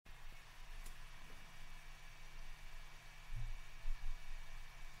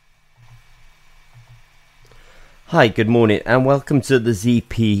Hi, good morning, and welcome to the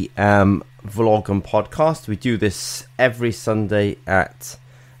ZP vlog and podcast. We do this every Sunday at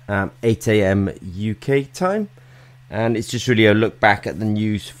 8 a.m. UK time, and it's just really a look back at the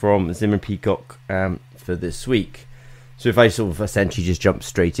news from Zimmer Peacock for this week. So if I sort of essentially just jump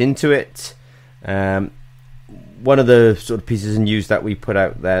straight into it, one of the sort of pieces of news that we put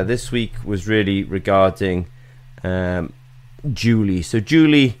out there this week was really regarding Julie. So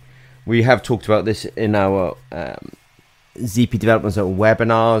Julie, we have talked about this in our ZP Development Zone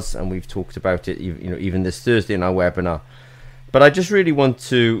webinars, and we've talked about it, even this Thursday in our webinar. But I just really want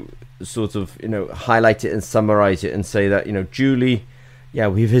to sort of, highlight it and summarize it and say that, Julie,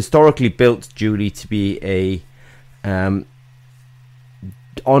 we've historically built Julie to be a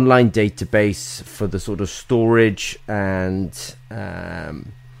online database for the sort of storage and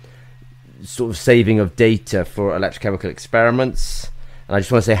sort of saving of data for electrochemical experiments. And I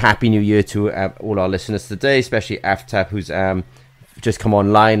just want to say Happy New Year to all our listeners today, especially Aftab, who's just come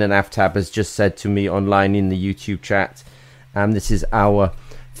online. And Aftab has just said to me online in the YouTube chat, this is our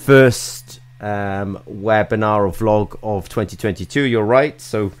first webinar or vlog of 2022. You're right.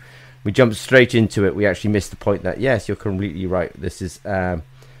 So we jumped straight into it. We actually missed the point that, yes, you're completely right. This is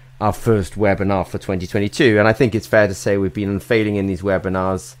our first webinar for 2022. And I think it's fair to say we've been unfailing in these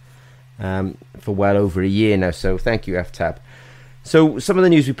webinars for well over a year now. So thank you, Aftab. So some of the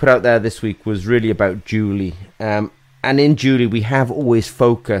news we put out there this week was really about Julie. And in Julie, we have always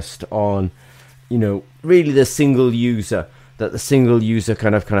focused on, really the single user, that the single user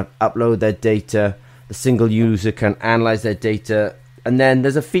kind of upload their data, the single user can analyze their data, and then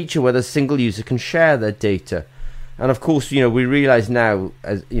there's a feature where the single user can share their data. And of course, we realize now,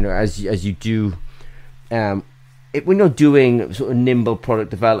 as you do, when you're doing sort of nimble product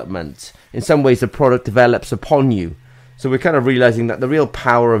development, in some ways the product develops upon you. So we're kind of realizing that the real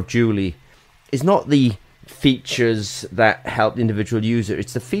power of Julie is not the features that help the individual user,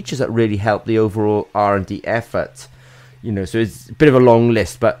 it's the features that really help the overall R&D effort. So it's a bit of a long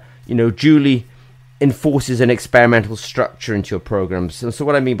list, but Julie enforces an experimental structure into your programs. So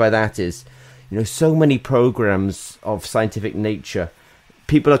what I mean by that is, so many programs of scientific nature,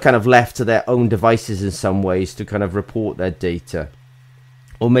 people are kind of left to their own devices in some ways to kind of report their data.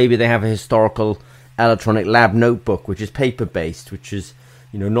 Or maybe they have a historical electronic lab notebook, which is paper based, which is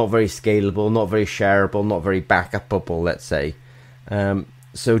not very scalable, not very shareable, not very backupable, let's say.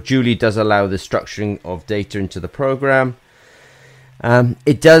 So Julie does allow the structuring of data into the program.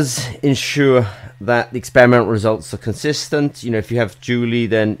 It does ensure that the experimental results are consistent. If you have Julie,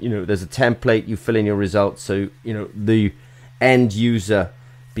 then there's a template, you fill in your results, so the end user,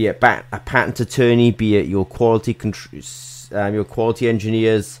 be it a patent attorney, be it your quality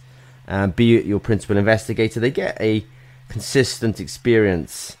engineers, be it your principal investigator, they get a consistent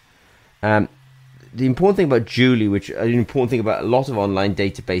experience. The important thing about Julie, which is an important thing about a lot of online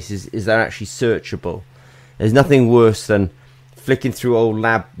databases, is they're actually searchable. There's nothing worse than flicking through old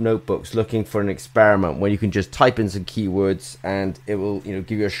lab notebooks looking for an experiment when you can just type in some keywords and it will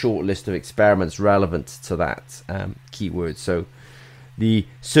give you a short list of experiments relevant to that keyword. So the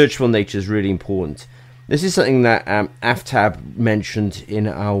searchable nature is really important. This is something that Aftab mentioned in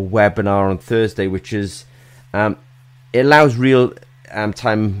our webinar on Thursday, which is it allows real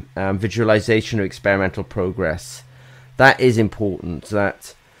time visualization of experimental progress. That is important.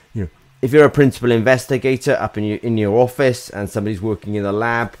 That if you're a principal investigator up in your office and somebody's working in the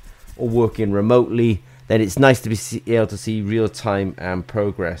lab or working remotely, then it's nice to be able to see real time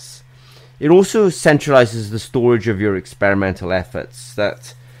progress. It also centralizes the storage of your experimental efforts.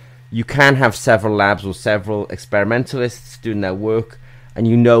 That you can have several labs or several experimentalists doing their work, and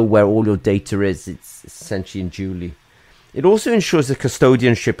where all your data is. It's essentially in Julie. It also ensures the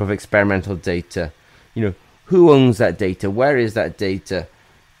custodianship of experimental data. Who owns that data? Where is that data?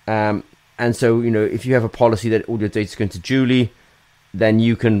 And so, if you have a policy that all your data is going to Julie, then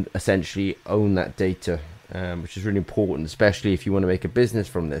you can essentially own that data, which is really important, especially if you want to make a business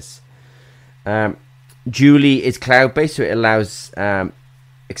from this. Julie is cloud-based, so it allows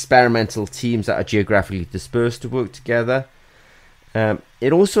experimental teams that are geographically dispersed to work together.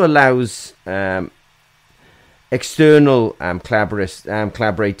 It also allows external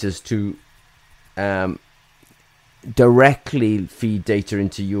collaborators to directly feed data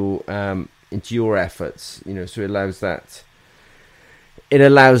into your efforts. So it allows that.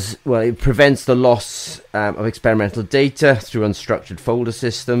 It prevents the loss of experimental data through unstructured folder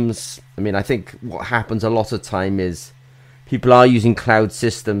systems. I think what happens a lot of time is people are using cloud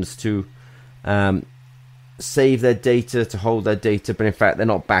systems to save their data, to hold their data, but in fact they're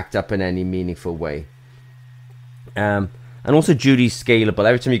not backed up in any meaningful way. And also Juli's scalable.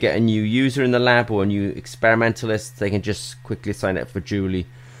 Every time you get a new user in the lab or a new experimentalist, they can just quickly sign up for Julie.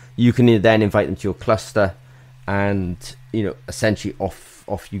 You can then invite them to your cluster, and essentially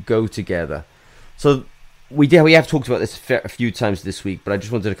off you go together. So we have talked about this a few times this week, but I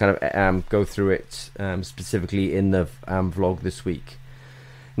just wanted to kind of go through it specifically in the vlog this week.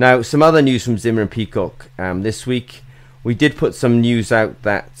 Now, some other news from Zimmer and Peacock this week. We did put some news out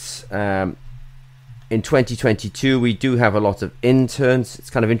that in 2022 we do have a lot of interns. It's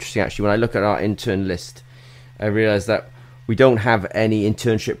kind of interesting actually. When I look at our intern list, I realize that we don't have any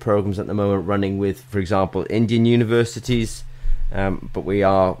internship programs at the moment running with, for example, Indian universities, but we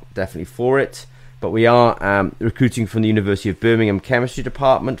are definitely for it. But we are recruiting from the University of Birmingham Chemistry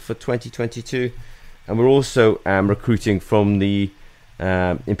Department for 2022, and we're also recruiting from the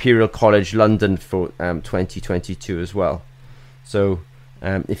Imperial College London for 2022 as well. So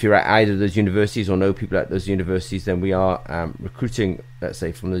if you're at either of those universities or know people at those universities, then we are recruiting, let's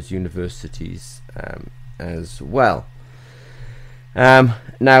say, from those universities as well.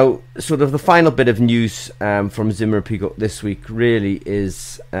 Now, sort of the final bit of news from Zimmer and Peacock this week really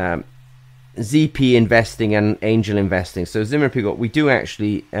is ZP investing and angel investing. So Zimmer and Peacock, we do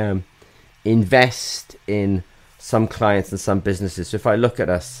actually invest in some clients and some businesses. So if I look at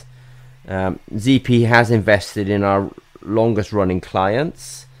us, ZP has invested in our longest running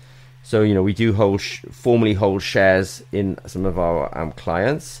clients. So we do formally hold shares in some of our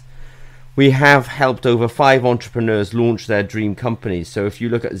clients. We have helped over 5 entrepreneurs launch their dream companies. So if you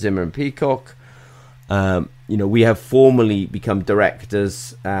look at Zimmer and Peacock, we have formally become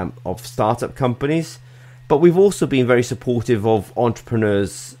directors of startup companies, but we've also been very supportive of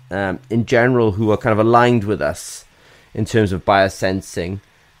entrepreneurs in general who are kind of aligned with us in terms of biosensing,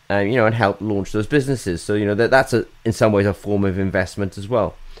 and help launch those businesses. So that's in some ways a form of investment as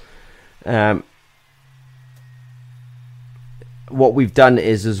well. What we've done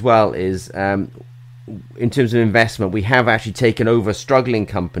is in terms of investment, we have actually taken over struggling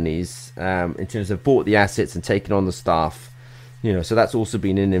companies in terms of bought the assets and taken on the staff. So that's also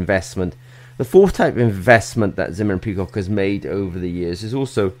been an investment. The fourth type of investment that Zimmer and Peacock has made over the years is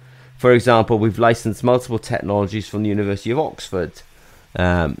also, for example, we've licensed multiple technologies from the University of Oxford.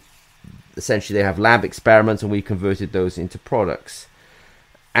 Essentially, they have lab experiments, and we converted those into products.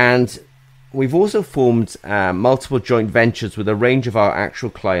 And we've also formed multiple joint ventures with a range of our actual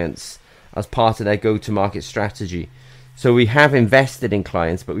clients as part of their go-to-market strategy. So we have invested in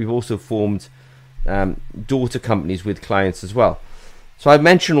clients, but we've also formed daughter companies with clients as well. So I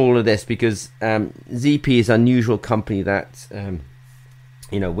mention all of this because ZP is an unusual company that,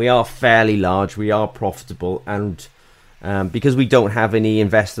 we are fairly large, we are profitable, and because we don't have any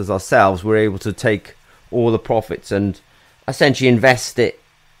investors ourselves, we're able to take all the profits and essentially invest it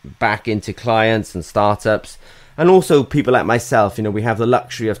back into clients and startups. And also people like myself, we have the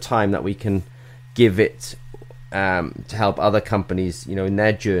luxury of time that we can give it to help other companies, in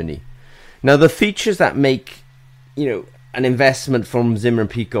their journey. Now, the features that make, an investment from Zimmer and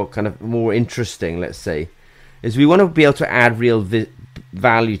Peacock kind of more interesting, let's say, is we want to be able to add real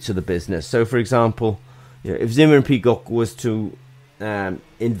value to the business. So, for example, if Zimmer and Peacock was to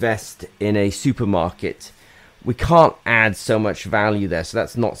invest in a supermarket, we can't add so much value there. So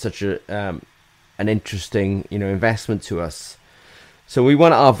that's not such an interesting, investment to us. So we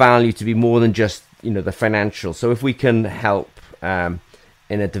want our value to be more than just, the financial. So if we can help in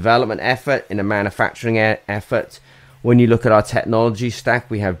a development effort, in a manufacturing effort, when you look at our technology stack,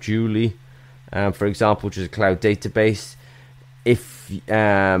 we have Julie, for example, which is a cloud database. If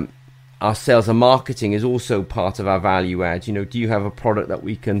our sales and marketing is also part of our value add, do you have a product that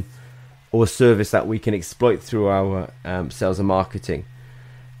we can, or a service that we can exploit through our sales and marketing?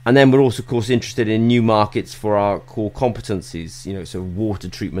 And then we're also, of course, interested in new markets for our core competencies, so water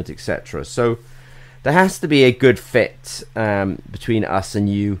treatment, etc. So there has to be a good fit between us and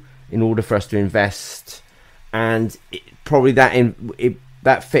you in order for us to invest, and probably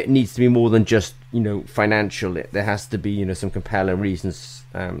that fit needs to be more than just financial. There has to be some compelling reasons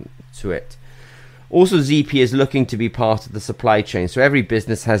to it. Also, ZP is looking to be part of the supply chain. So every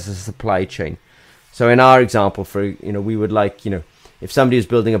business has a supply chain. So in our example, we would like, if somebody was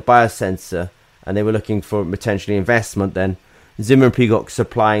building a biosensor and they were looking for potentially investment, then Zimmer and Peacock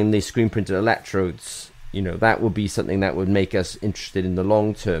supplying the screen printed electrodes, that would be something that would make us interested in the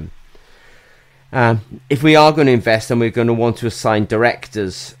long term. If we are going to invest, then we're going to want to assign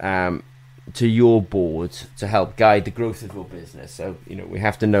directors to your board to help guide the growth of your business. So, we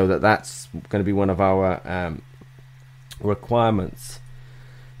have to know that that's going to be one of our requirements.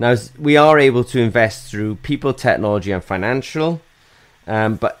 Now, we are able to invest through people, technology, and financial,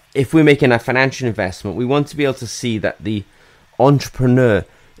 but if we're making a financial investment, we want to be able to see that the entrepreneur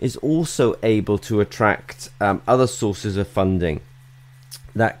is also able to attract other sources of funding.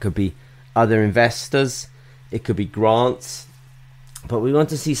 That could be other investors, it could be grants, but we want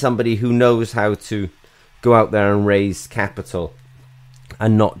to see somebody who knows how to go out there and raise capital,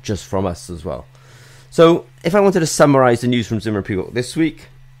 and not just from us as well. So if I wanted to summarize the news from Zimmer Peacock this week,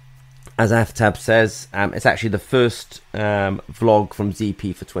 as Aftab says, it's actually the first vlog from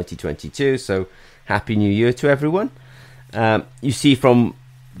ZP for 2022, so Happy New Year to everyone. You see from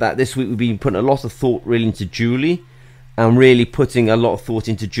that this week we've been putting a lot of thought really into Julie, and really putting a lot of thought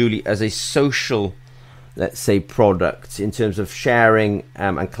into Julie as a social, let's say, product in terms of sharing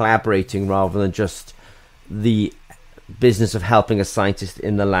and collaborating, rather than just the business of helping a scientist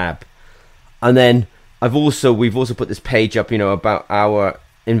in the lab. And then we've also put this page up, about our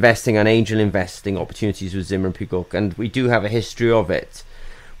investing and angel investing opportunities with Zimmer Peacock, and we do have a history of it.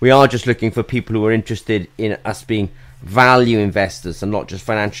 We are just looking for people who are interested in us being value investors and not just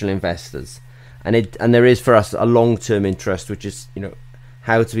financial investors. And there is for us a long-term interest, which is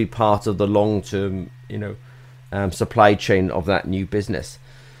how to be part of the long-term supply chain of that new business.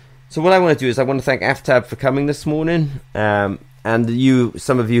 So what I want to do is I want to thank Aftab for coming this morning, and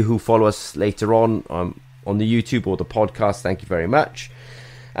some of you who follow us later on the YouTube or the podcast, thank you very much.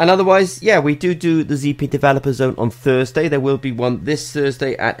 And otherwise, we do the ZP Developer Zone on Thursday. There will be one this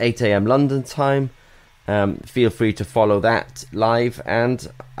Thursday at 8 a.m. London time. Feel free to follow that live, and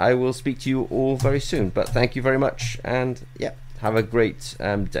I will speak to you all very soon. But thank you very much, and have a great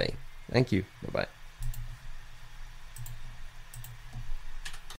day. Thank you. Bye-bye.